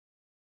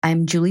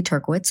I'm Julie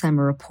Turkowitz. I'm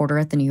a reporter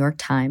at the New York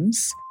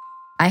Times.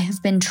 I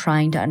have been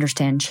trying to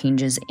understand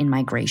changes in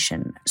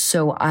migration.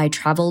 So I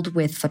traveled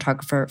with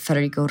photographer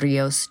Federico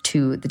Rios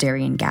to the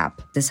Darien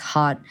Gap, this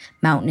hot,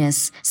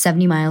 mountainous,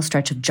 70-mile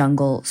stretch of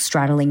jungle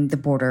straddling the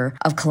border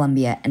of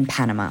Colombia and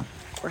Panama.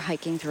 We're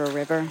hiking through a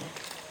river,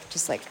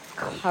 just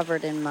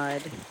covered in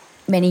mud.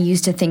 Many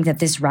used to think that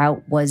this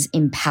route was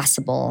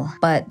impassable,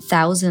 but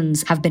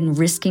thousands have been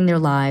risking their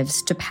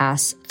lives to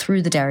pass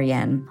through the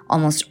Darien,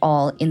 almost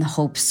all in the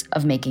hopes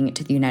of making it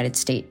to the United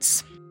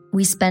States.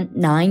 We spent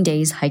 9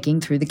 days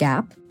hiking through the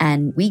Gap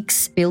and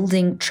weeks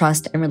building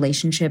trust and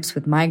relationships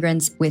with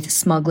migrants, with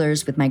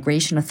smugglers, with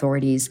migration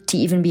authorities to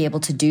even be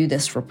able to do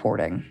this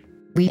reporting.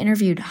 We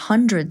interviewed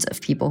hundreds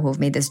of people who have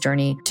made this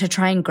journey to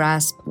try and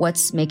grasp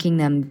what's making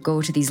them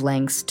go to these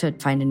lengths to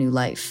find a new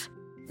life.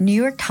 New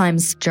York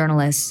Times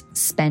journalists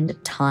spend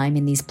time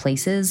in these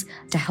places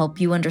to help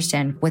you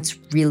understand what's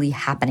really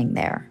happening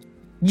there.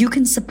 You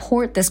can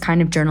support this kind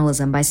of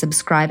journalism by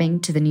subscribing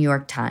to the New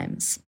York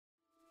Times.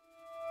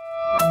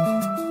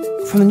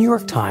 From the New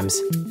York Times,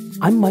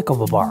 I'm Michael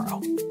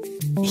Barbaro.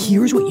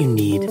 Here's what you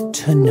need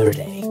to know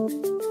today.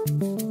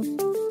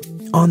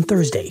 On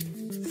Thursday,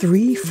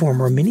 3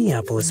 former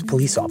Minneapolis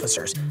police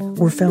officers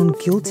were found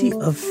guilty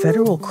of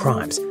federal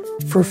crimes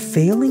for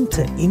failing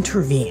to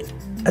intervene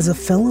as a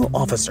fellow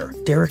officer,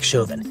 Derek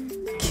Chauvin,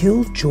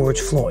 killed George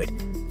Floyd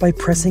by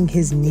pressing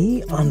his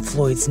knee on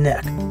Floyd's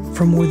neck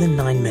for more than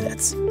 9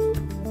 minutes.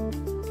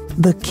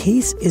 The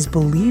case is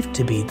believed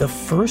to be the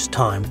first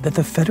time that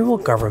the federal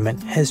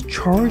government has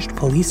charged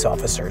police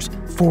officers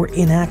for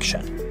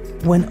inaction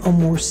when a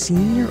more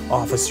senior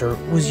officer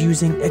was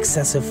using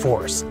excessive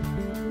force.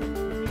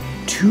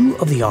 2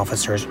 of the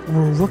officers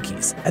were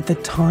rookies at the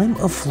time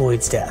of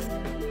Floyd's death,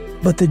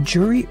 but the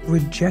jury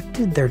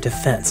rejected their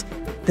defense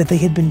that they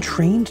had been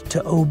trained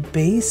to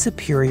obey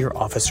superior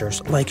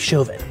officers like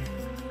Chauvin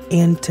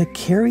and to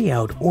carry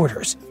out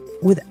orders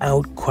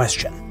without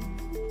question.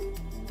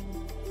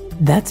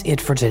 That's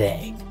it for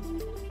today.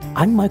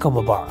 I'm Michael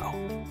Barbaro.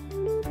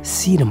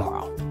 See you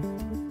tomorrow.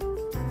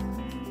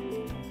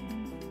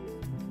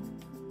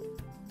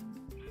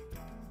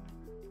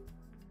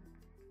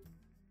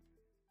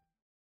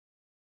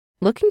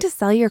 Looking to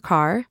sell your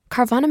car?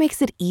 Carvana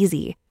makes it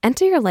easy.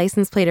 Enter your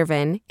license plate or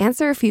VIN,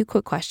 answer a few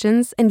quick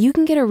questions, and you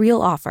can get a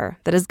real offer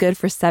that is good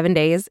for 7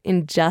 days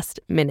in just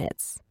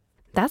minutes.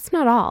 That's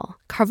not all.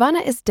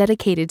 Carvana is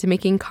dedicated to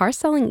making car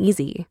selling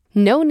easy.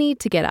 No need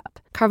to get up.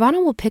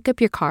 Carvana will pick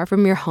up your car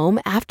from your home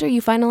after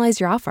you finalize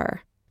your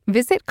offer.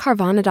 Visit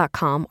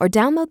Carvana.com or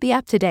download the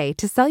app today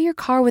to sell your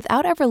car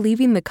without ever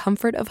leaving the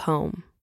comfort of home.